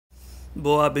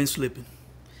Boy, I've been slipping.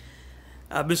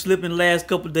 I've been slipping the last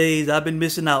couple of days. I've been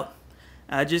missing out.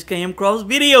 I just came across a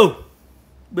video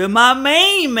with my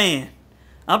main man.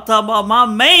 I'm talking about my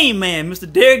main man,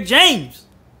 Mr. Derrick James.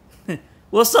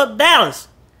 What's up, Dallas?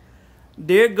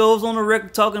 Derrick goes on the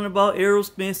record talking about Errol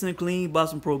Spence and the Clean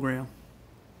Boxing Program.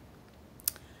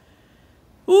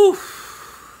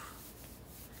 Oof.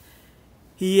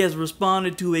 He has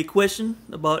responded to a question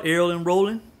about Errol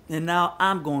enrolling, and now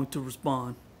I'm going to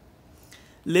respond.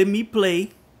 Let me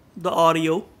play the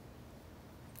audio,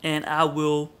 and I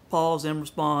will pause and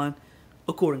respond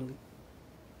accordingly.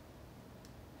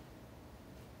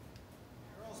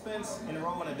 Errol Spence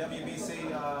enrolled in a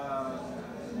WBC.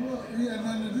 Well, he had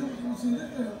nothing to do with it. See,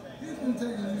 he's been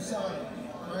taking USADA,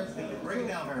 right? Break it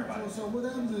down for everybody. So what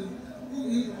happens is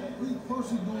he's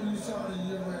partially doing USADA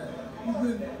year round.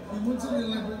 He went to the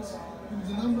Olympics. He was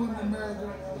the #1 in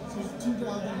America since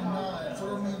 2009. So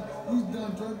that means he's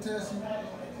done drug testing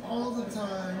all the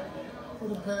time for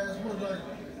the past,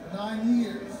 9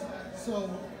 years. So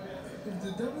if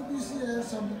the WBC has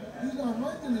something, he's not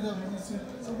ranked in the WBC.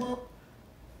 So why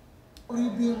would he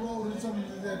be enrolled in something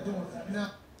that they're doing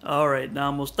now? All right, now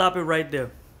I'm going to stop it right there.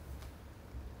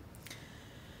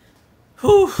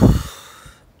 Whew.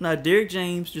 Now, Derrick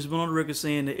James just went on the record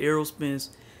saying that Errol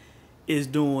Spence is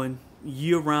doing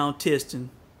year-round testing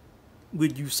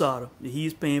with USADA. He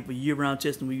is paying for year-round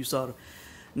testing with USADA.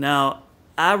 Now,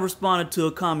 I responded to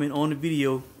a comment on the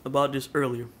video about this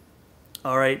earlier.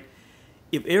 All right.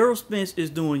 If Errol Spence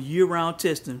is doing year-round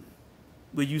testing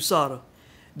with USADA,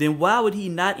 then why would he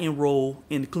not enroll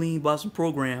in the Clean Boxing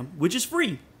Program, which is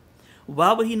free?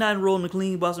 Why would he not enroll in the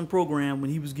Clean Boxing Program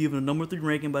when he was given a #3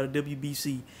 ranking by the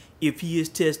WBC if he is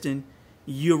testing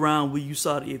year-round with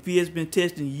USADA? If he has been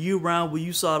testing year-round with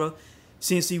USADA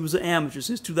since he was an amateur,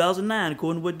 since 2009,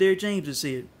 according to what Derrick James has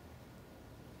said.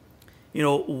 You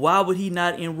know, why would he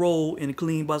not enroll in the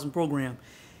Clean Boxing Program?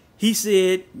 He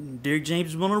said, Derrick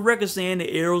James went on the record saying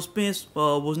that Errol Spence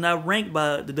was not ranked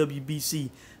by the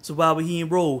WBC. So why would he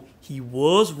enroll? He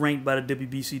was ranked by the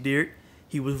WBC, Derrick.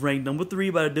 He was ranked #3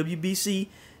 by the WBC.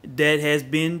 That has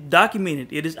been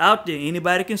documented. It is out there.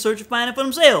 Anybody can search and find it for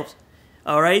themselves.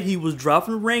 All right. He was dropped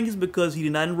from the rankings because he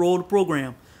did not enroll in the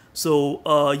program. So,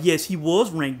 yes, he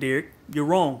was ranked, Derrick. You're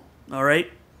wrong. All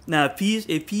right. Now,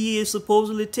 if he is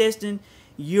supposedly testing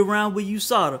year-round with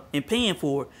USADA and paying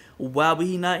for it, why would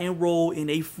he not enroll in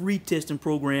a free testing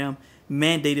program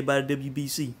mandated by the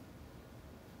WBC?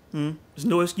 There's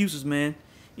no excuses, man.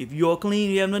 If you're clean,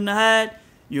 you have nothing to hide,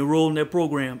 you enroll in that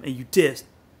program and you test.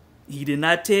 He did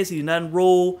not test. He did not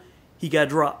enroll. He got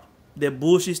dropped. That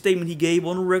bullshit statement he gave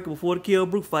on the record before the Kell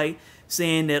Brook fight,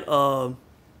 saying that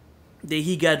that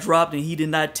he got dropped and he did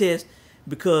not test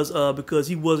because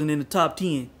he wasn't in the top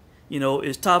 10. You know,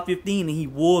 it's top 15 and he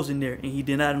was in there and he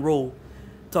did not enroll.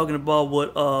 Talking about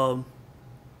what Al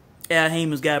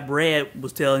Heyman's guy Brad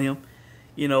was telling him,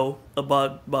 you know,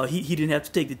 about he didn't have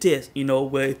to take the test. You know,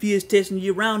 where if he is testing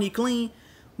year round, he clean,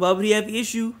 why would he have an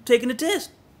issue taking the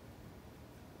test?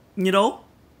 You know?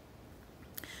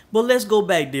 But let's go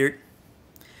back, Derrick.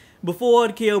 Before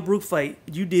the Kell Brook fight,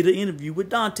 you did an interview with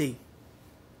Dante.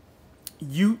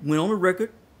 You went on the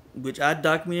record, which I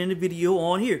documented in the video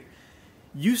on here.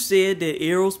 You said that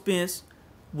Errol Spence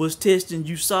was testing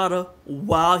USADA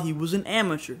while he was an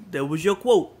amateur. That was your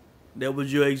quote. That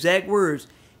was your exact words.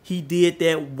 He did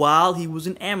that while he was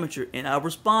an amateur. And I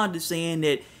responded saying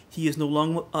that he is no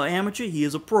longer an amateur. He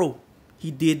is a pro.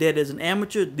 He did that as an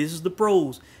amateur. This is the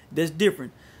pros. That's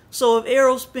different. So if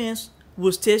Errol Spence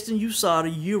was testing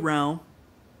USADA year-round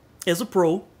as a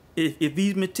pro, if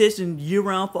he's been testing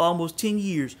year-round for almost 10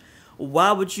 years,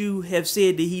 why would you have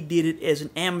said that he did it as an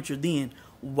amateur then?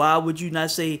 Why would you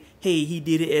not say, hey, he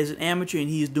did it as an amateur and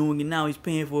he is doing it now, he's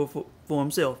paying for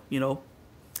himself, you know?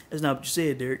 That's not what you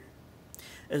said, Derrick.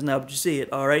 That's not what you said,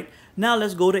 all right? Now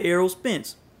let's go to Errol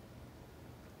Spence.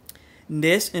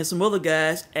 Ness and some other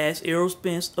guys asked Errol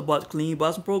Spence about the Clean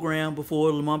Boxing Program before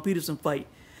the Lamont Peterson fight.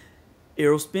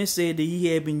 Errol Spence said that he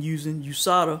had been using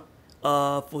USADA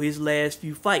for his last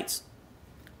few fights.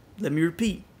 Let me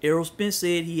repeat. Errol Spence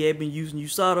said he had been using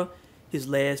USADA his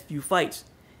last few fights.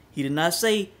 He did not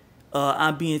say,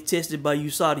 I'm being tested by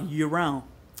USADA year-round.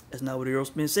 That's not what Errol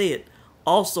Spence said.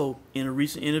 Also, in a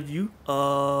recent interview,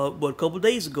 a couple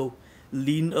days ago,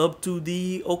 leading up to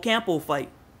the Ocampo fight,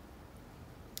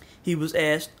 he was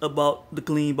asked about the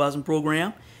Clean Boxing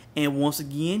Program. And once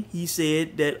again, he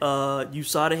said that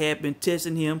USADA had been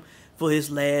testing him for his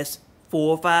last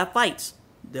 4 or 5 fights.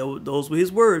 Those were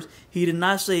his words. He did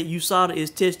not say USADA is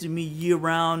testing me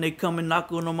year-round. They come and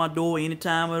knock on my door any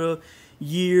time of the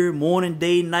year, morning,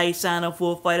 day, night, sign up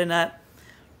for a fight or not.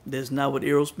 That's not what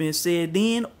Errol Spence said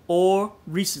then or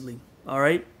recently. All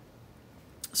right.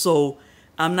 So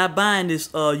I'm not buying this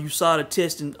USADA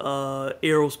testing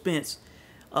Errol Spence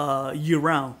year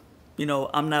round. You know,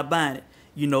 I'm not buying it.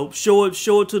 You know, show it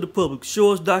to the public.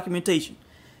 Show us documentation.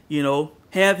 You know,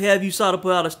 have USADA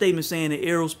put out a statement saying that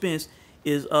Errol Spence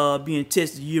is being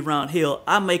tested year round. Hell,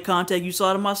 I may contact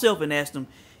USADA myself and ask them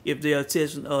if they are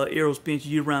testing Errol Spence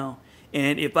year round.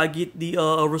 And if I get the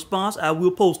response, I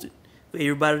will post it for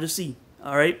everybody to see.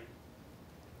 All right.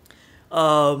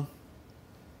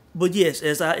 But yes,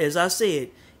 as I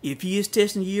said, if he is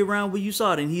testing year round with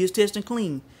USADA and he is testing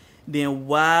clean, then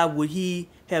why would he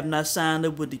have not signed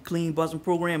up with the Clean Boxing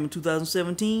Program in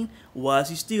 2017? Why is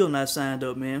he still not signed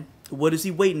up, man? What is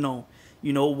he waiting on?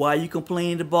 You know, why you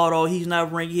complaining about, oh, he's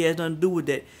not ranked, he has nothing to do with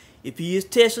that. If he is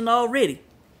testing already,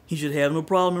 he should have no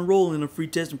problem enrolling in a free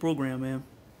testing program, man.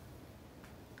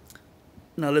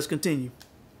 Now let's continue.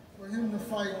 For him to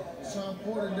fight Sean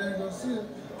Porter and Danny Garcia,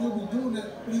 he'll be doing it,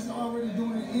 but he's already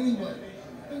doing it anyway.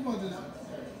 Think about this.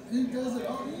 He does it.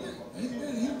 He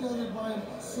does it by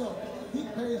himself. He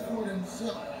pays for it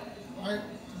himself, right?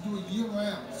 To do it year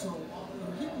round. So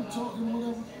when people talking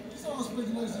whatever, it's all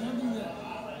speculation. I think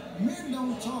that men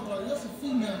don't talk like that's a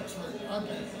female trait. I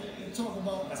think they talk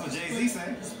about. That's what Jay-Z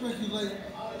said. Speculate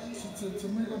to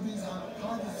make up these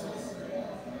hypotheses,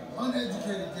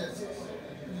 uneducated guesses,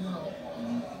 you know,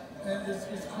 and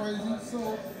it's crazy.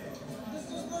 So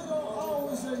just let it all. I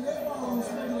always say, let it all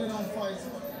speculate on fights.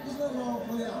 Just let it all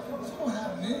play out. It's gonna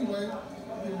happen anyway.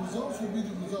 The results will be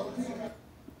the results.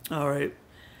 All right.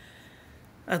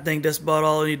 I think that's about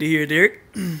all I need to hear, Derrick.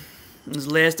 That's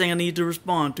the last thing I need to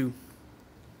respond to.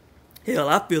 Hell,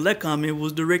 I feel that comment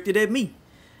was directed at me.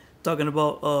 Talking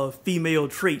about female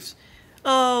traits.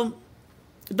 Don't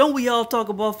we all talk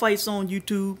about fights on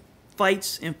YouTube?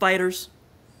 Fights and fighters?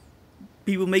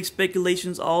 People make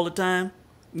speculations all the time.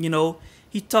 You know,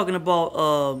 he's talking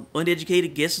about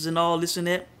uneducated guesses and all this and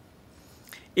that.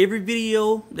 Every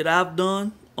video that I've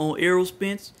done on Errol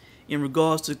Spence in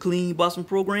regards to Clean Boxing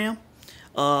Program,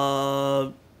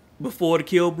 before the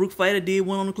Kell Brook fight, I did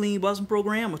one on the Clean Boxing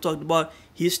Program. I talked about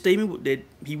his statement that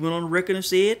he went on the record and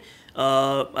said.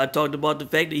 I talked about the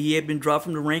fact that he had been dropped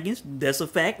from the rankings. That's a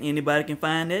fact. Anybody can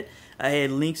find that. I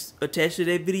had links attached to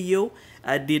that video.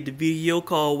 I did the video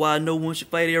called Why No One Should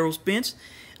Fight Errol Spence.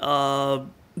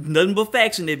 Nothing but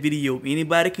facts in that video.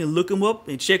 Anybody can look them up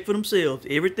and check for themselves.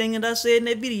 Everything that I said in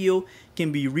that video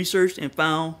can be researched and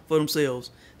found for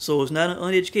themselves. So it's not an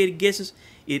uneducated guesses.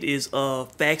 It is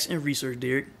facts and research,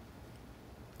 Derrick.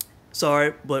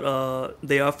 Sorry, but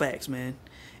they are facts, man.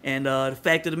 And the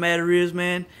fact of the matter is,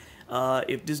 man,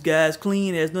 if this guy's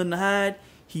clean, has nothing to hide,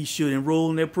 he should enroll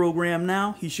in that program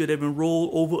now. He should have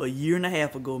enrolled over 1.5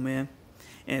 years ago, man.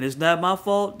 And it's not my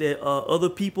fault that other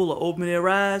people are opening their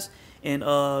eyes and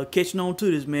catching on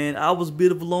to this, man. I was a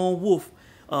bit of a lone wolf.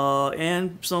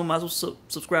 And some of my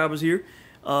subscribers here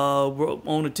were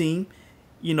on the team.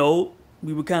 You know,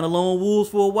 we were kind of lone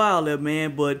wolves for a while there,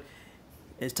 man. But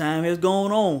as time has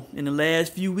gone on in the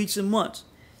last few weeks and months,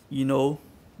 you know,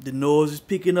 the noise is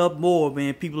picking up more,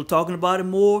 man. People are talking about it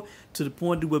more to the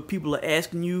point where people are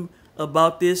asking you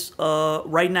about this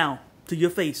right now to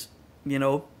your face, you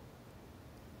know.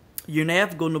 1.5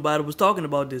 years ago, nobody was talking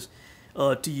about this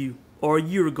to you, or 1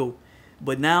 year ago.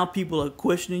 But now people are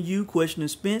questioning you, questioning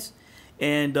Spence.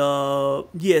 And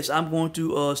yes, I'm going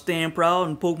to stand proud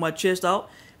and poke my chest out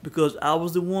because I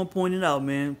was the one pointing out,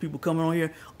 man. People coming on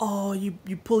here, oh, you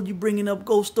bringing up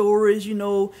ghost stories, you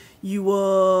know,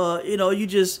 you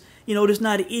just, you know, there's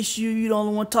not an issue. You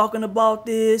don't want talking about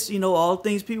this, you know, all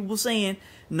things people were saying.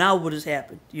 Now what has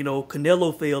happened? You know,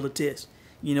 Canelo failed the test.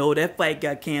 You know, that fight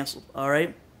got canceled. All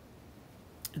right.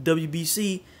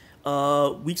 WBC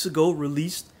weeks ago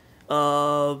released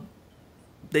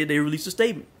they released a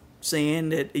statement saying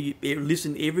that it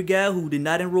listened to every guy who did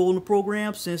not enroll in the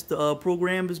program since the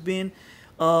program has been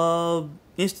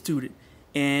instituted,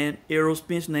 and Errol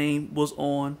Spence's name was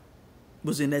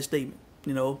in that statement.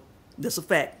 You know, that's a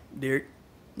fact, Derrick.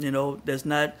 You know, that's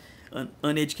not an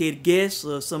uneducated guess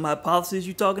or some hypothesis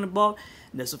you're talking about.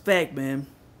 That's a fact, man.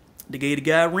 They gave the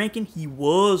guy ranking. He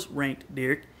was ranked,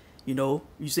 Derrick. You know,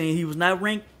 you saying he was not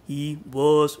ranked? He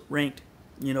was ranked.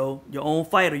 You know, your own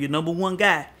fighter, your #1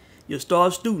 guy, your star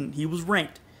student, he was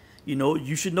ranked. You know,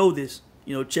 you should know this.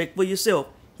 You know, check for yourself.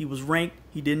 He was ranked.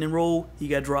 He didn't enroll. He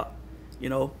got dropped. You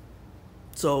know,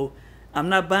 so I'm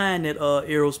not buying that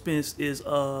Errol Spence is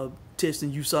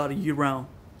testing USADA year round.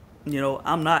 You know,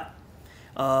 I'm not.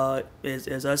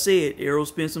 As I said, Errol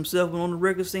Spence himself went on the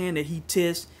record saying that he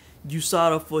tests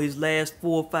USADA for his last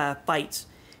 4 or 5 fights.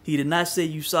 He did not say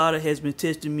USADA has been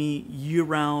testing me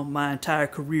year-round my entire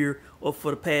career or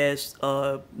for the past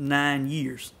 9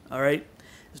 years. All right,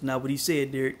 that's not what he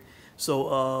said, Derrick.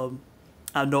 So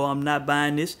I know I'm not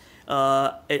buying this.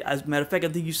 As a matter of fact, I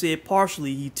think you said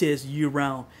partially he tests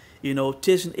year-round. You know,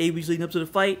 testing 8 weeks leading up to the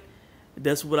fight.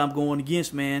 That's what I'm going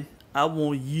against, man. I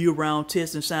want year-round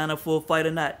testing, sign up for a fight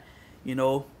or not. You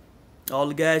know, all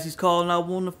the guys he's calling out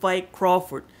wanting to fight: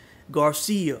 Crawford,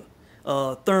 Garcia,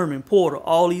 Thurman, Porter,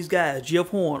 all these guys, Jeff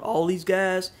Horn, all these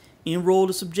guys enrolled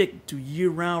and subjected to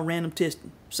year-round random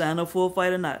testing, sign up for a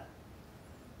fight or not.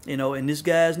 You know, and this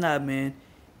guy's not, man.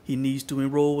 He needs to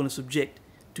enroll and subject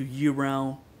to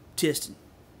year-round testing.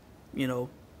 You know,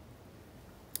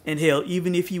 and hell,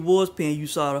 even if he was paying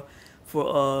USADA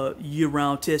for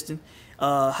year-round testing,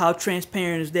 how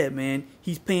transparent is that, man?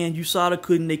 He's paying USADA.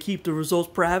 Couldn't they keep the results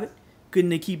private? Couldn't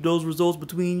they keep those results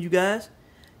between you guys?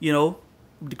 You know,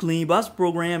 the Clean Boxing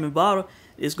Program in Bada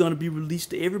is going to be released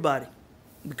to everybody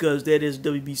because that is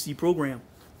WBC program.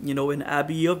 You know, and the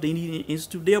IBF, they need to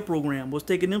institute their program. What's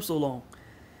taking them so long?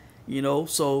 You know,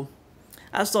 so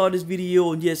I saw this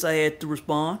video, and yes, I had to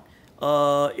respond.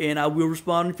 And I will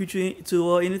respond in the future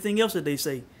to anything else that they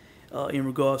say in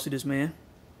regards to this, man.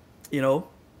 You know,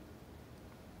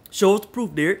 show us the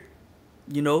proof, Derrick.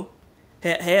 You know,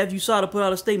 have USADA put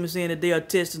out a statement saying that they are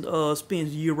testing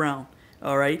Spence year-round.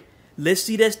 All right, let's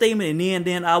see that statement, and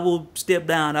then I will step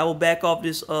down. I will back off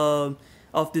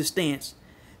this stance.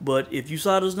 But if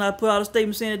USADA does not put out a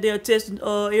statement saying that they are testing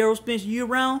Errol Spence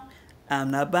year-round,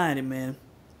 I'm not buying it, man.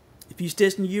 If he's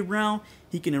testing year-round,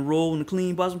 he can enroll in the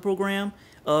Clean Boxing Program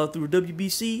through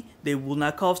WBC. They will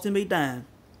not cost him a dime.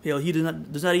 Hell, he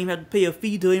does not even have to pay a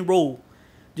fee to enroll.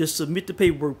 Just submit the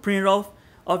paperwork, print it off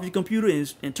your computer,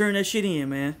 and turn that shit in,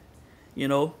 man. You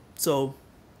know, so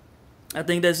I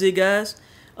think that's it, guys.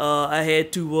 I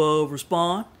had to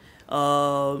respond.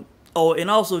 Oh, and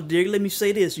also, Derrick, let me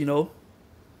say this, you know,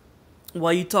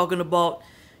 while you talking about,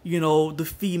 you know, the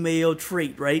female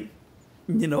trait, right?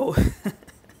 You know,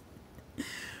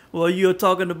 well, you're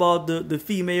talking about the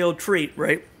female trait,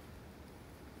 right?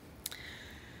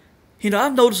 You know,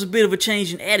 I've noticed a bit of a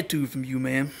change in attitude from you,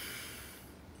 man.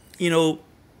 You know,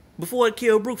 before the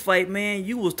Kell Brook fight, man,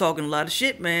 you was talking a lot of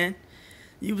shit, man.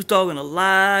 You was talking a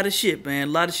lot of shit, man.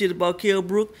 A lot of shit about Kell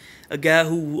Brook, a guy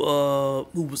who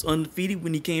was undefeated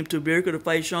when he came to America to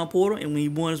fight Sean Porter and when he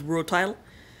won his world title.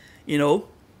 You know,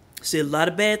 said a lot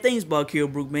of bad things about Kell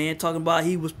Brook, man. Talking about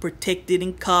he was protected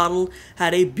and coddled, how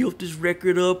they built his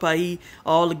record up, how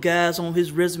all the guys on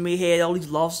his resume had all these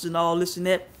losses and all this and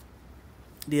that.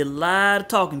 Did a lot of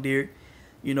talking, Derrick.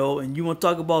 You know, and you want to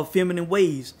talk about feminine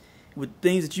ways with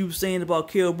things that you were saying about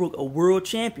Kell Brook, a world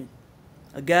champion,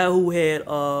 a guy who had,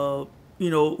 you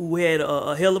know, who had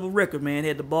a hell of a record, man.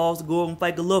 Had the balls to go over and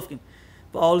fight Golovkin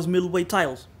for all his middleweight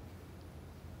titles.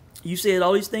 You said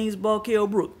all these things about Kell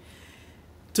Brook,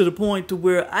 to the point to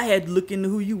where I had to look into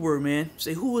who you were, man.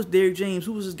 Say, who was Derrick James?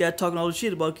 Who was this guy talking all this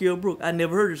shit about Kell Brook? I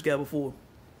never heard this guy before.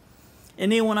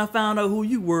 And then when I found out who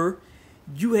you were,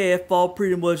 you had fought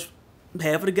pretty much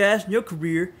half of the guys in your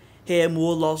career had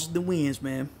more losses than wins,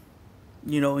 man.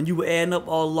 You know, and you were adding up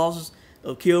all the losses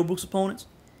of Kell Brook's opponents.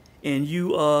 And you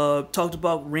talked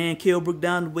about ran Kell Brook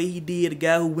down the way he did, a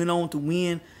guy who went on to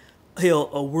win, hell,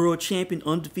 a world champion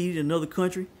undefeated in another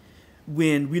country.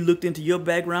 When we looked into your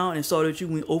background and saw that you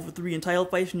went over 3 in title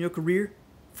fights in your career,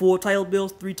 4 title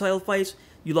belts, 3 title fights,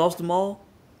 you lost them all,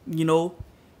 you know,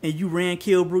 and you ran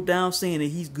Kell Brook down saying that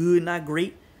he's good, not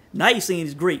great. Now you're saying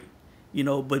he's great, you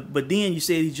know, but then you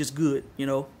said he's just good, you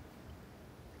know.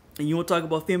 And you want to talk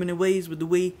about feminine ways with the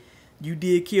way you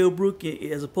did Kell Brook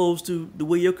as opposed to the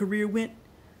way your career went,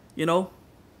 you know?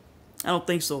 I don't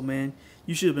think so, man.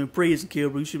 You should have been praising Kell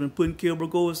Brook. You should have been putting Kell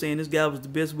Brook over, saying this guy was the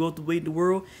best welterweight in the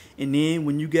world. And then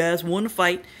when you guys won the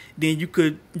fight, then you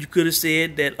could have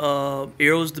said that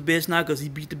Errol's the best now because he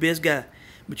beat the best guy.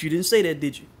 But you didn't say that,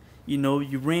 did you? You know,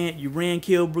 you ran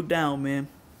Kell Brook down, man.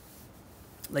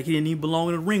 Like he didn't even belong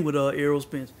in the ring with Errol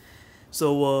Spence.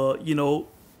 So you know,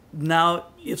 now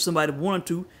if somebody wanted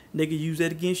to, they could use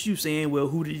that against you, saying, well,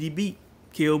 who did he beat?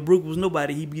 Kell Brook was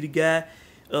nobody. He beat a guy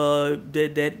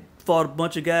that fought a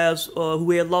bunch of guys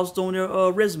who had lost on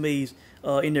their resumes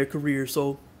in their career.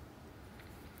 So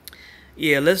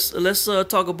yeah, let's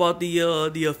talk about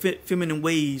the feminine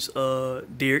ways,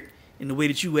 Derrick, and the way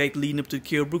that you act leading up to the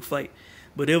Kell Brook fight.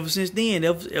 But ever since then,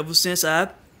 ever since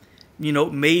I, you know,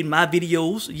 made my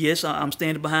videos, yes, I'm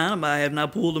standing behind them. I have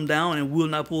not pulled them down and will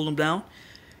not pull them down.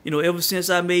 You know, ever since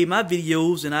I made my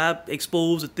videos and I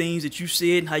exposed the things that you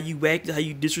said and how you acted, how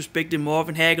you disrespected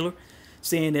Marvin Hagler,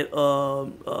 saying that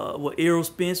Errol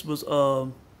Spence was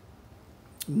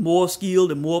more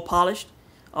skilled and more polished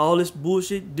all this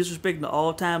bullshit, disrespecting the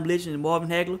all-time legend Marvin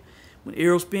Hagler, when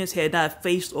Errol Spence had not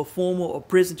faced a former or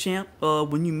present champ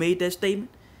when you made that statement.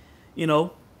 You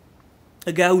know,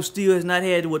 a guy who still has not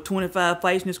had, 25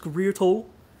 fights in his career total.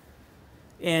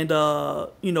 And,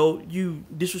 you know, you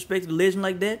disrespected the legend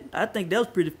like that. I think that was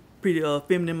pretty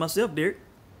feminine myself, Derrick.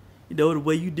 You know, the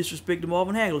way you disrespected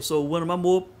Marvin Hagler. So one of my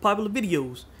more popular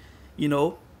videos, you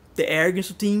know, the arrogance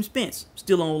of Team Spence,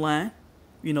 still online.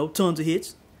 You know, tons of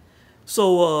hits.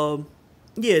 So,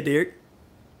 yeah, Derrick.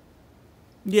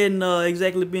 You hadn't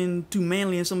exactly been too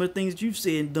manly in some of the things that you've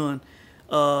said and done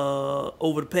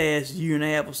over the past year and a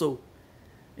half or so.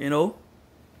 You know?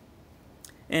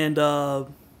 And,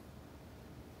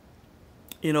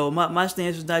 you know, my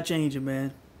stance is not changing,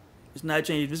 man. It's not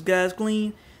changing. If this guy's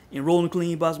clean, enroll in the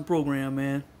Clean Boxing Program,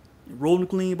 man. Enroll in the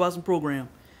Clean Boxing Program.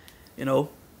 You know?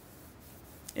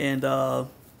 And,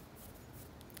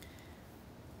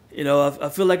 you know, I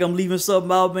feel like I'm leaving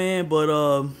something out, man, but,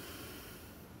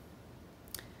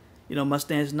 you know, my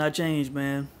stance is not changed,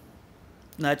 man.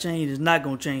 Not changed. It's not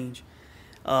going to change.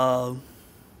 Talking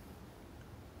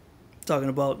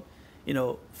about, you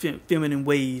know, feminine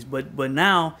ways. But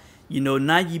now, you know,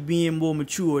 now you're being more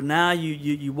mature. Now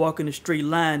you walk in a straight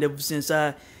line ever since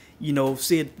I, you know,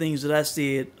 said the things that I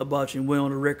said about you and went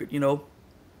on the record, you know.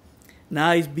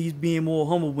 Now he's being more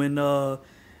humble when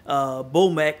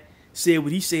Bomac said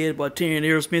what he said about tearing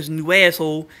Errol Spence a new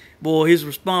asshole. Boy, his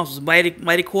response was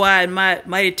mighty quiet and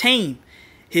mighty tame.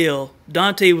 Hell,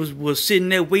 Dante was sitting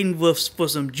there waiting for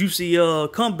some juicy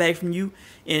comeback from you,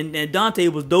 and Dante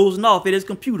was dozing off at his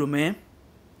computer, man.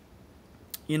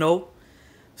 You know?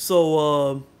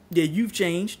 So, yeah, you've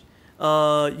changed.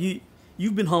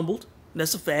 You've been humbled.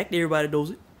 That's a fact. Everybody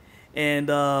knows it. And,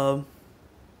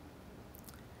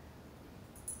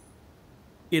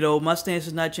 you know, my stance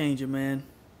is not changing, man.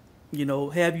 You know,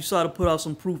 have USADA put out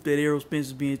some proof that Errol Spence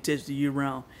is being tested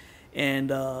year-round. And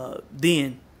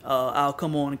then I'll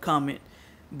come on and comment.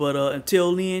 But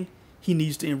until then, he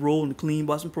needs to enroll in the Clean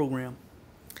Boxing Program.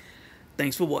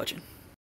 Thanks for watching.